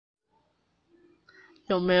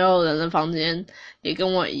有没有人的房间也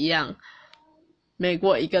跟我一样，没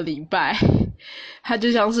过1个礼拜，它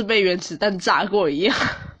就像是被原子弹炸过一样，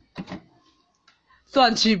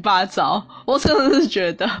乱七八糟。我真的是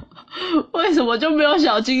觉得，为什么就没有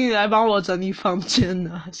小精灵来帮我整理房间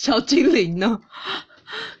呢？小精灵呢？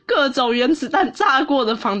各种原子弹炸过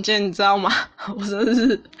的房间，你知道吗？我真的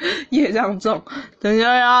是业障重，等一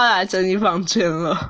下要来整理房间了。